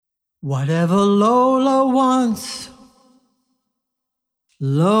Whatever Lola wants,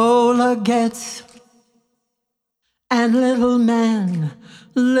 Lola gets. And little man,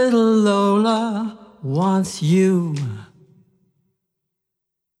 little Lola wants you.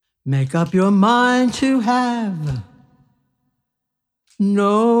 Make up your mind to have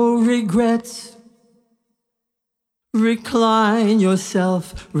no regrets. Recline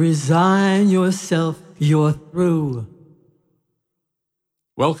yourself, resign yourself, you're through.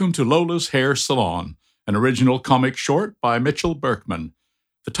 Welcome to Lola's Hair Salon, an original comic short by Mitchell Berkman.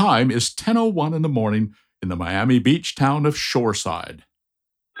 The time is 10:01 in the morning in the Miami Beach town of Shoreside.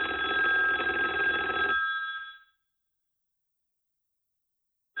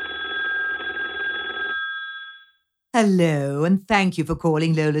 Hello, and thank you for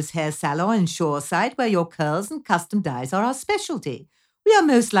calling Lola's Hair Salon in Shoreside, where your curls and custom dyes are our specialty. We are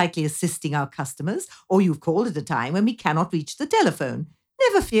most likely assisting our customers, or you've called at a time when we cannot reach the telephone.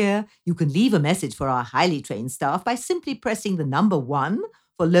 Never fear, you can leave a message for our highly trained staff by simply pressing the number 1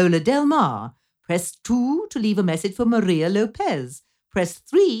 for Lola Del Mar. Press 2 to leave a message for Maria Lopez. Press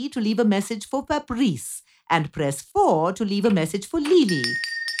 3 to leave a message for Fabrice. And press 4 to leave a message for Lily.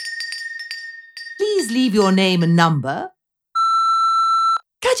 Please leave your name and number.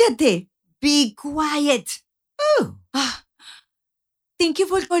 Cállate! Be quiet! Oh, Thank you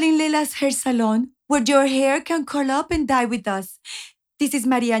for calling Lola's Hair Salon, where your hair can curl up and dye with us. This is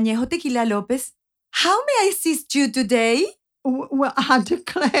Maria Añejo Tequila Lopez. How may I assist you today? Well, I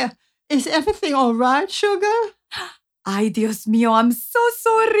declare, is everything all right, sugar? Ay, Dios mío, I'm so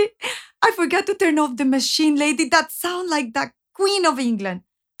sorry. I forgot to turn off the machine, lady. That sound like the Queen of England.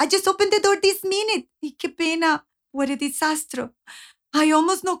 I just opened the door this minute. Y qué pena. What a disaster. I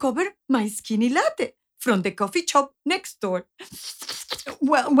almost knocked over my skinny latte from the coffee shop next door.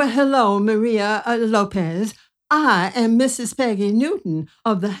 Well, hello, Maria Lopez. I am Mrs. Peggy Newton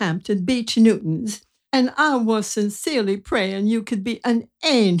of the Hampton Beach Newtons, and I was sincerely praying you could be an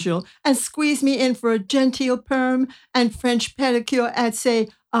angel and squeeze me in for a genteel perm and French pedicure at, say,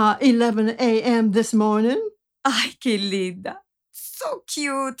 11 a.m. this morning. Ay, qué linda. So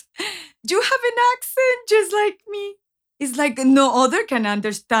cute. You have an accent just like me. It's like no other can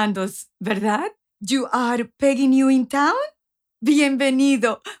understand us, ¿verdad? You are Peggy New in town?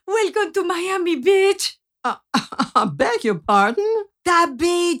 Bienvenido. Welcome to Miami Beach. I beg your pardon? The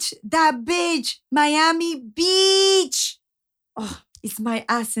beach, Miami Beach. Oh, it's my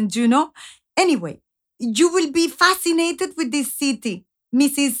accent, you know? Anyway, you will be fascinated with this city.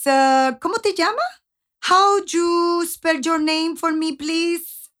 Mrs. ¿Cómo te llama? How you spell your name for me,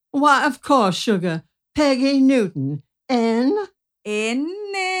 please? Why, of course, sugar. Peggy Newton. N-E-W.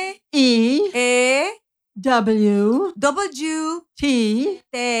 W T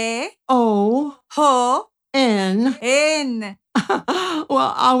T O H N. N.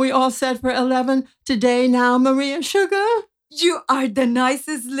 Well, are we all set for 11 today now, Maria Sugar? You are the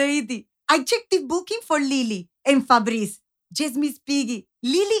nicest lady. I checked the booking for Lily and Fabrice. Yes, Miss Piggy.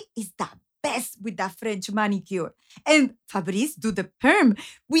 Lily is the best with the French manicure. And Fabrice do the perm.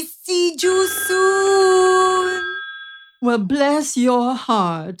 We see you soon. Well, bless your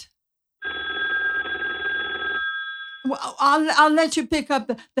heart. Well, I'll let you pick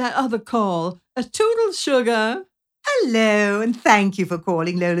up that other call. A toodle, sugar. hello, and thank you for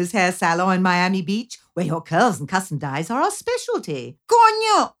calling Lola's Hair Salon in Miami Beach, where your curls and custom dyes are our specialty.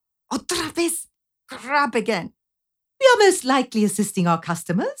 Coño! Otra vez. Crap again. We are most likely assisting our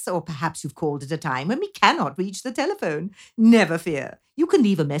customers, or perhaps you've called at a time when we cannot reach the telephone. Never fear. You can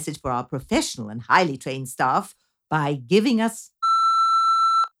leave a message for our professional and highly trained staff by giving us...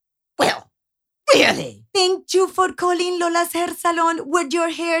 Well, really? Thank you for calling Lola's Hair Salon, where your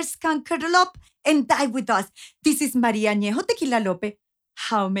hairs can curl up and dye with us. This is Maria Añejo Tequila Lope.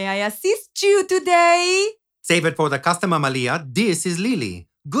 How may I assist you today? Save it for the customer, Malia. This is Lily.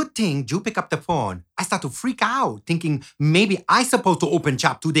 Good thing you pick up the phone. I start to freak out, thinking maybe I supposed to open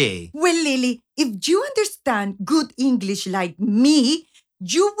shop today. Well, Lily, if you understand good English like me,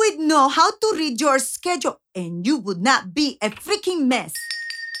 you would know how to read your schedule and you would not be a freaking mess.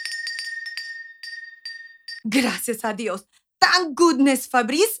 Gracias a Dios. Thank goodness,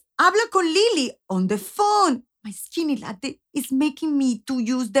 Fabrice. Habla con Lily on the phone. My skinny latte is making me to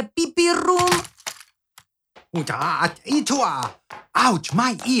use the pee-pee room. Ouch,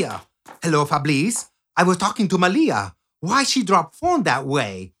 my ear. Hello, Fabrice. I was talking to Malia. Why she drop phone that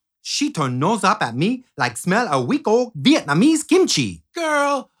way? She turned nose up at me like smell a week old Vietnamese kimchi.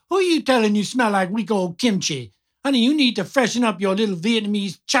 Girl, who you telling you smell like week old kimchi? Honey, you need to freshen up your little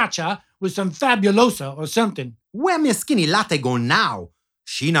Vietnamese cha-cha with some Fabulosa or something. Where Miss Skinny Latte go now?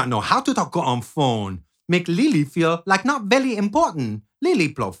 She not know how to talk on phone. Make Lily feel like not very important. Lily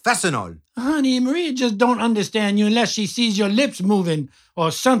professional. Honey, Maria just don't understand you unless she sees your lips moving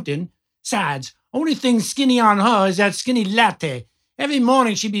or something. Besides, only thing skinny on her is that skinny latte. Every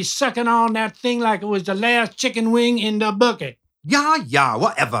morning she be sucking on that thing like it was the last chicken wing in the bucket. Yeah,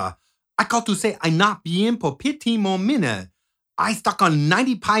 whatever. I call to say I not be in for 15 more minute. I stuck on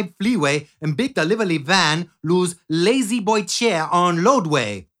 90 pipe freeway and big delivery van lose lazy boy chair on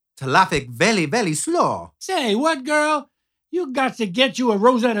loadway. Traffic very slow. Say, what, girl? You got to get you a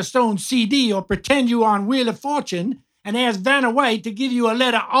Rosetta Stone CD or pretend you on Wheel of Fortune and ask Vanna White to give you a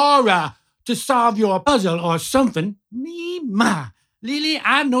letter aura to solve your puzzle or something. Lily,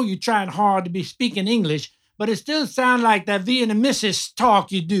 I know you're trying hard to be speaking English, but it still sounds like that Vietnamese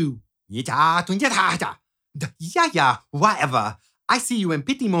talk you do. Yeah, whatever. I see you in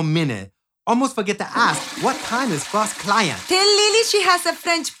 15 more minute. Almost forget to ask, what time is first client? Tell Lily she has a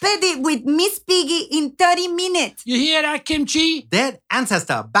French petty with Miss Piggy in 30 minutes. You hear that, Kimchi? Dead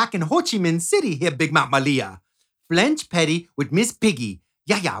ancestor back in Ho Chi Minh City here, Big Mouth Malia. French petty with Miss Piggy.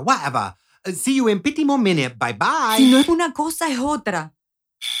 Yeah, whatever. See you in 15 more minute. Bye-bye. Si no es una cosa, es otra.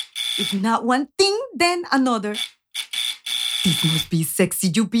 If not one thing, then another. These must be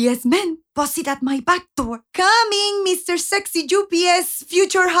sexy UPS men busted at my back door. Coming, Mr. Sexy UPS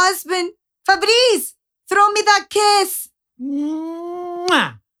future husband. Fabrice, throw me that kiss.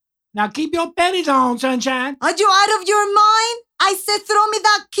 Mwah. Now keep your panties on, sunshine. Are you out of your mind? I said throw me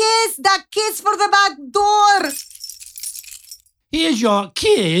that kiss for the back door. Here's your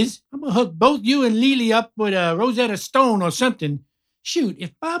kiss. I'm gonna hook both you and Lily up with a Rosetta Stone or something. Shoot,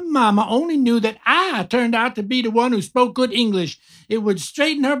 if my mama only knew that I turned out to be the one who spoke good English, it would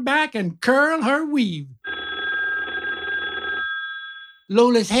straighten her back and curl her weave.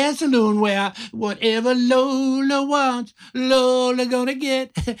 Lola's Hair Saloon, where whatever Lola wants, Lola gonna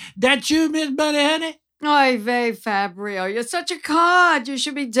get. That you, Miss Bunny, honey? Oy vey, Fabio, you're such a cod. You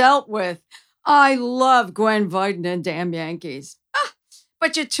should be dealt with. I love Gwen Verdon and Damn Yankees.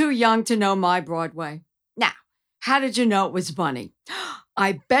 But you're too young to know my Broadway. Now, how did you know it was Bunny?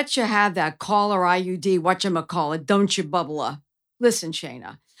 I bet you have that caller IUD, whatchamacallit, don't you, bubbler? Listen,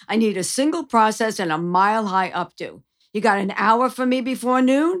 Shayna, I need a single process and a mile-high updo. You got an hour for me before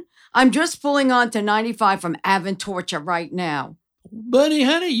noon? I'm just pulling on to 95 from Aventurcha right now. Bunny,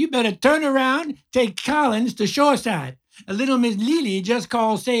 honey, you better turn around, take Collins to Shoreside. A little Miss Lily just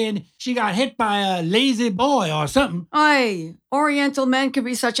called saying she got hit by a lazy boy or something. Aye, Oriental men can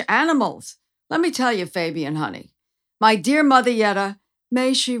be such animals. Let me tell you, Fabian, honey. My dear Mother Yetta,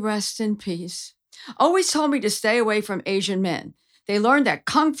 may she rest in peace, always told me to stay away from Asian men. They learned that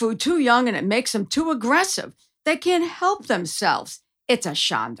kung fu too young and it makes them too aggressive. They can't help themselves. It's a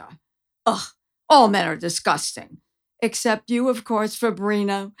shanda. Ugh, all men are disgusting. Except you, of course,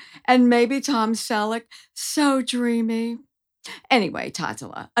 Fabrino, and maybe Tom Selleck. So dreamy. Anyway,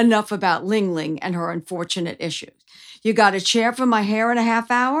 Tatala, enough about Ling Ling and her unfortunate issues. You got a chair for my hair in a half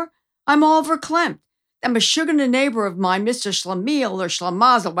hour? I'm all verklempt. That Meshuggah neighbor of mine, Mr. Schlemiel or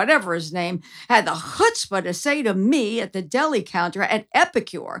Schlemazel, whatever his name, had the chutzpah to say to me at the deli counter at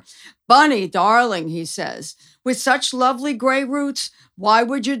Epicure, "Bunny, darling," he says, "with such lovely gray roots, why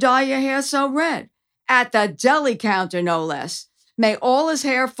would you dye your hair so red?" At the deli counter, no less. May all his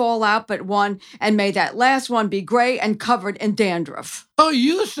hair fall out but one, and may that last one be gray and covered in dandruff. Oh,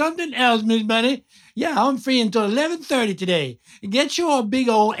 you something else, Miss Bunny. Yeah, I'm free until 11:30 today. Get your big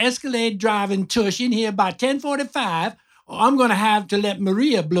old Escalade driving tush in here by 10:45, or I'm going to have to let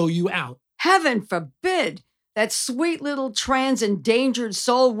Maria blow you out. Heaven forbid! That sweet little trans endangered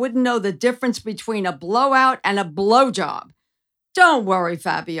soul wouldn't know the difference between a blowout and a blowjob. Don't worry,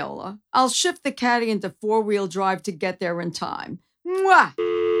 Fabiola. I'll shift the caddy into four-wheel drive to get there in time. Mwah!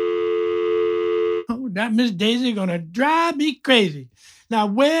 Oh, that Miss Daisy gonna drive me crazy. Now,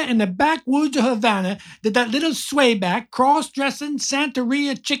 where in the backwoods of Havana did that little swayback, cross-dressing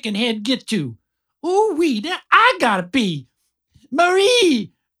Santeria chicken head get to? Ooh-wee, I gotta pee.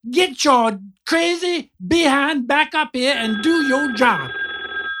 Marie, get your crazy behind back up here and do your job.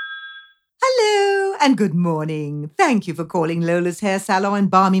 Hello and good morning. Thank you for calling Lola's Hair Salon in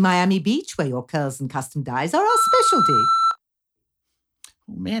balmy Miami Beach, where your curls and custom dyes are our specialty.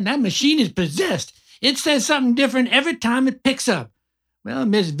 Oh, man, that machine is possessed. It says something different every time it picks up. Well,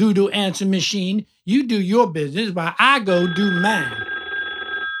 Miss Voodoo Answer Machine, you do your business while I go do mine.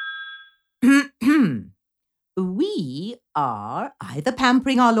 We are either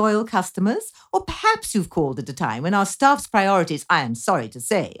pampering our loyal customers, or perhaps you've called at a time when our staff's priorities, I am sorry to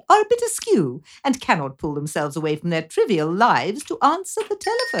say, are a bit askew and cannot pull themselves away from their trivial lives to answer the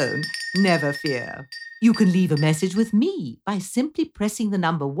telephone. Never fear. You can leave a message with me by simply pressing the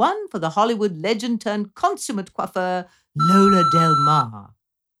number 1 for the Hollywood legend turned consummate coiffeur, Lola Del Mar.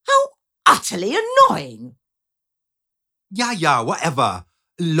 How utterly annoying! Yeah, whatever.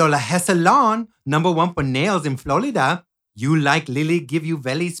 Lola Hair Salon, number 1 for nails in Florida. You like Lily give you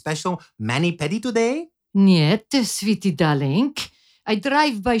very special mani-pedi today? Niet, sweetie darling. I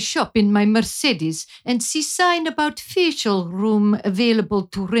drive by shop in my Mercedes and see sign about facial room available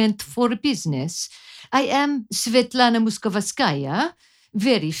to rent for business. I am Svetlana Muskovaskaya,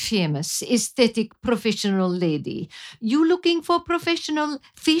 very famous aesthetic professional lady. You looking for professional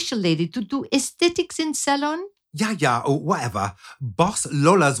facial lady to do aesthetics in salon? Yeah, whatever. Boss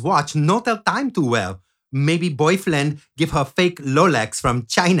Lola's watch no tell time too well. Maybe boyfriend give her fake Rolex from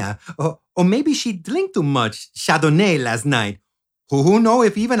China. Or maybe she drink too much Chardonnay last night. Who know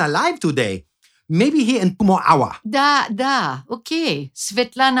if even alive today? Maybe he in 2 more hour. Okay.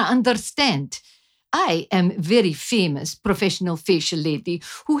 Svetlana understand. I am very famous professional facial lady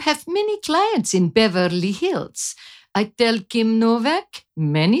who have many clients in Beverly Hills. I tell Kim Novak,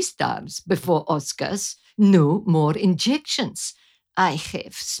 many stars before Oscars, no more injections. I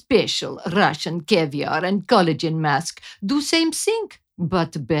have special Russian caviar and collagen mask. Do same thing,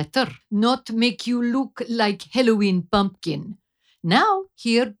 but better. Not make you look like Halloween pumpkin. Now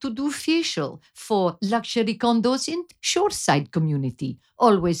here to do facial for luxury condos in Shoreside community.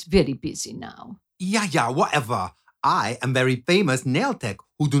 Always very busy now. Yeah, whatever. I am very famous nail tech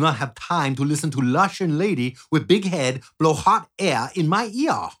who do not have time to listen to Russian lady with big head blow hot air in my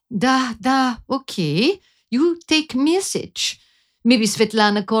ear. Okay. You take message. Maybe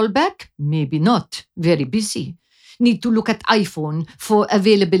Svetlana call back, maybe not. Very busy. Need to look at iPhone for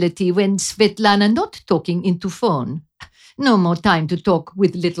availability when Svetlana not talking into phone. No more time to talk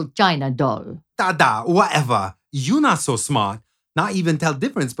with little China doll. Whatever. You not so smart. Not even tell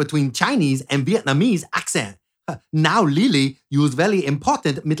difference between Chinese and Vietnamese accent. Now Lily use very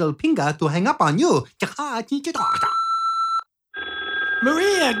important middle finger to hang up on you.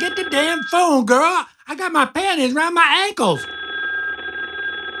 Maria, get the damn phone, girl. I got my panties around my ankles.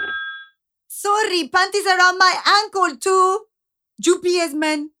 Sorry, panties around my ankle too. UPS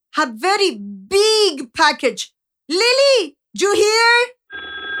man have very big package. Lily, you hear?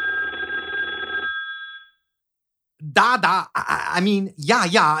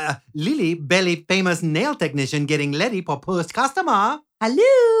 Lily, belly famous nail technician getting ready for first customer.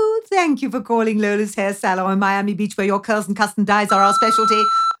 Hello, thank you for calling Lola's Hair Salon in Miami Beach, where your curls and custom dyes are our specialty.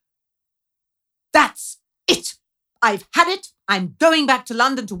 That's it. I've had it. I'm going back to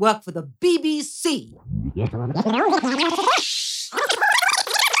London to work for the BBC.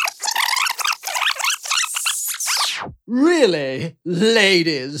 Really?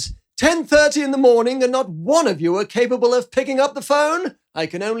 Ladies? 10:30 in the morning and not one of you are capable of picking up the phone? I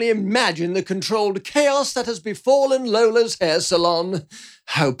can only imagine the controlled chaos that has befallen Lola's Hair Salon.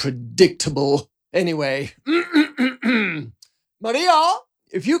 How predictable. Anyway. Maria,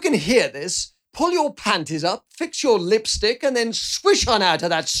 if you can hear this, pull your panties up, fix your lipstick, and then swish on out of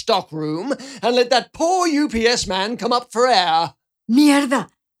that stock room and let that poor UPS man come up for air. Mierda,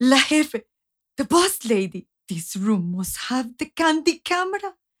 la jefe, the boss lady. This room must have the candy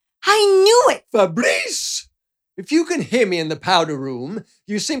camera. I knew it! Fabrice! If you can hear me in the powder room,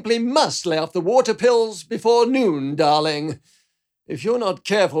 you simply must lay off the water pills before noon, darling. If you're not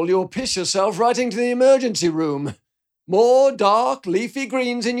careful, you'll piss yourself right into the emergency room. More dark, leafy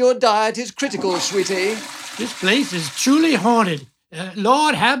greens in your diet is critical, sweetie. This place is truly haunted.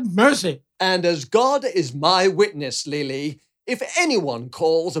 Lord have mercy. And as God is my witness, Lily, if anyone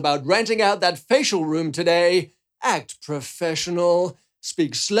calls about renting out that facial room today, act professional.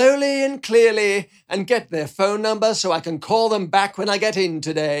 Speak slowly and clearly and get their phone number so I can call them back when I get in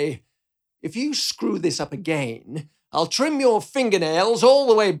today. If you screw this up again, I'll trim your fingernails all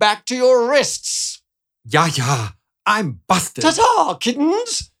the way back to your wrists. Yeah, I'm busted. Ta-ta,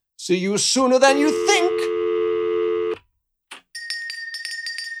 kittens! See you sooner than you think.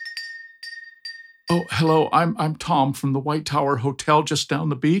 Oh, hello. I'm Tom from the White Tower Hotel just down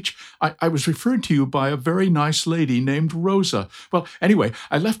the beach. I was referred to you by a very nice lady named Rosa. Well, anyway,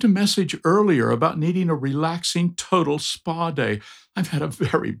 I left a message earlier about needing a relaxing total spa day. I've had a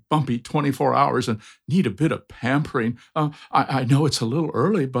very bumpy 24 hours and need a bit of pampering. I know it's a little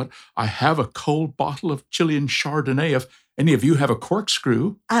early, but I have a cold bottle of Chilean Chardonnay if any of you have a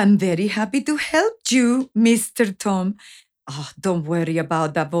corkscrew. I'm very happy to help you, Mr. Tom. Oh, don't worry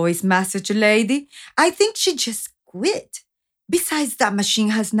about that voice message lady. I think she just quit. Besides, that machine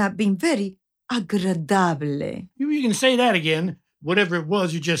has not been very agradable. You can say that again, whatever it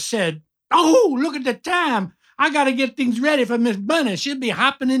was you just said. Oh, look at the time. I got to get things ready for Miss Bunny. She'll be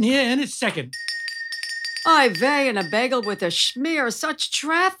hopping in here any second. Ay vey, and a bagel with a schmear, such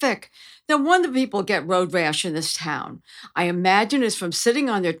traffic. No wonder people get road rash in this town. I imagine it's from sitting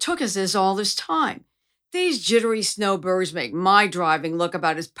on their tuchuses all this time. These jittery snowbirds make my driving look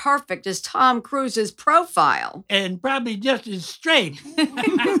about as perfect as Tom Cruise's profile. And probably just as straight.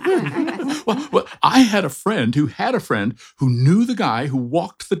 Well, I had a friend who knew the guy who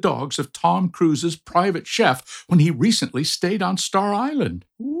walked the dogs of Tom Cruise's private chef when he recently stayed on Star Island.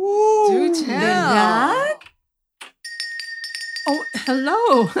 Do tell. ¿Verdad? Oh,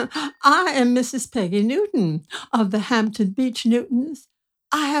 hello. I am Mrs. Peggy Newton of the Hampton Beach Newtons.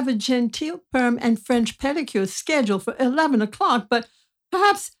 I have a genteel perm and French pedicure scheduled for 11 o'clock, but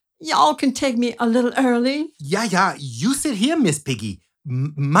perhaps y'all can take me a little early. Yeah, you sit here, Miss Piggy.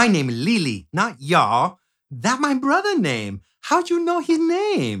 My name is Lily, not y'all. That my brother name. How'd you know his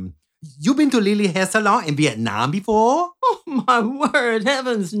name? You been to Lily Hair Salon in Vietnam before? Oh, my word,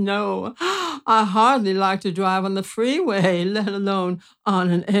 heavens no. I hardly like to drive on the freeway, let alone on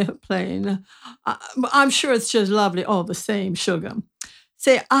an airplane. I'm sure it's just lovely all the same, sugar.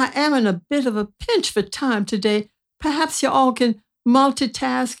 Say, I am in a bit of a pinch for time today. Perhaps you all can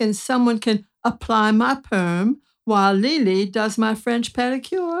multitask and someone can apply my perm while Lily does my French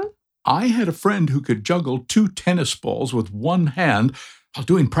pedicure. I had a friend who could juggle 2 tennis balls with one hand while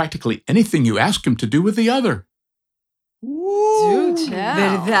doing practically anything you ask him to do with the other. Do tell.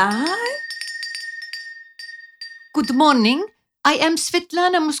 ¿Verdad? Good morning. I am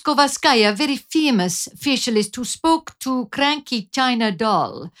Svetlana Muskovaskaya, very famous facialist who spoke to Cranky China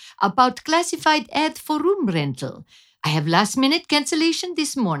Doll about classified ad for room rental. I have last-minute cancellation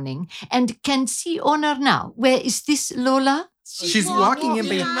this morning and can see owner now. Where is this Lola? She's walking in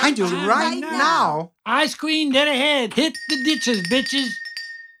behind you right now. Ice Queen, dead ahead. Hit the ditches, bitches.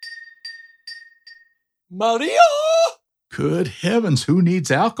 Maria! Good heavens, who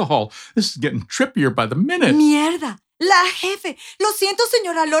needs alcohol? This is getting trippier by the minute. Mierda. La jefe. Lo siento,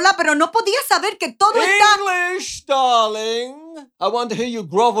 señora Lola, pero no podía saber que todo está... English, darling. I want to hear you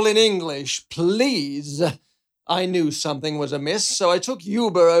grovel in English, please. I knew something was amiss, so I took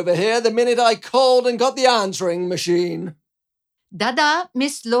Uber over here the minute I called and got the answering machine. Dada,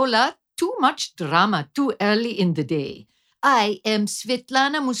 Miss Lola, too much drama too early in the day. I am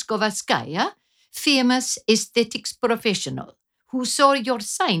Svetlana Muskovaskaya, famous aesthetics professional, who saw your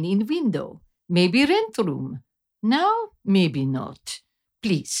sign in window. Maybe rent room. Now, maybe not.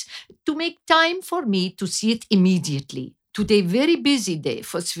 Please, to make time for me to see it immediately. Today, very busy day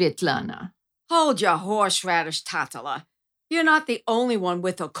for Svetlana. Hold your horseradish, Tatala. You're not the only one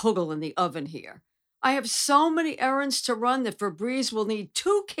with a kugel in the oven here. I have so many errands to run that Febreze will need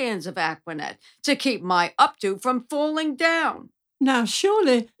 2 cans of Aquanet to keep my updo from falling down. Now,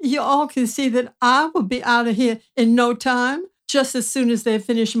 surely you all can see that I will be out of here in no time, just as soon as they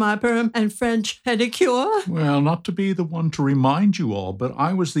finish my perm and French pedicure. Well, not to be the one to remind you all, but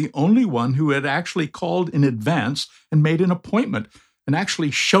I was the only one who had actually called in advance and made an appointment and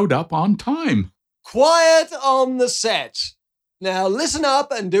actually showed up on time. Quiet on the set. Now listen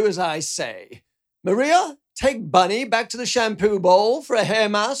up and do as I say. Maria, take Bunny back to the shampoo bowl for a hair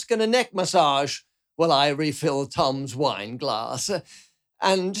mask and a neck massage while I refill Tom's wine glass.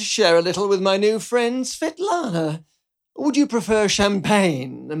 And share a little with my new friend Svetlana. Would you prefer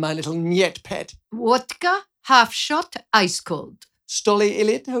champagne, my little nyet pet? Vodka, half shot, ice cold. Stolly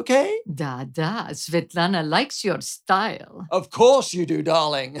Illit, okay? Dada, Svetlana likes your style. Of course you do,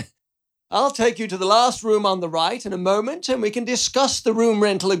 darling. I'll take you to the last room on the right in a moment and we can discuss the room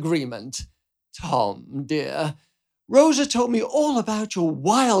rental agreement. Tom, dear, Rosa told me all about your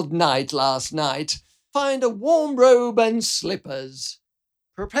wild night last night. Find a warm robe and slippers.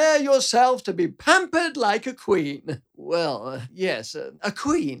 Prepare yourself to be pampered like a queen. Well, yes, a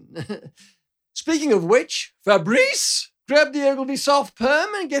queen. Speaking of which, Fabrice, grab the Ogilvy soft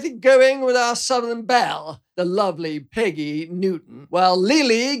perm and get it going with our Southern belle, the lovely Peggy Newton, while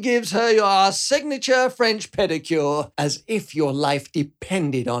Lily gives her your signature French pedicure, as if your life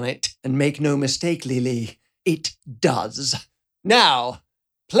depended on it. And make no mistake, Lily, it does. Now,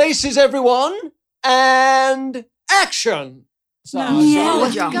 places everyone, and action!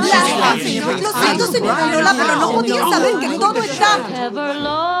 Mierda. La jefe. Lo siento, señora Lola, pero no podía saber que todo está... Whatever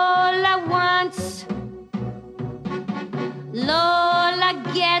Lola wants, Lola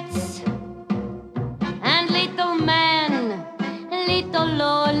gets.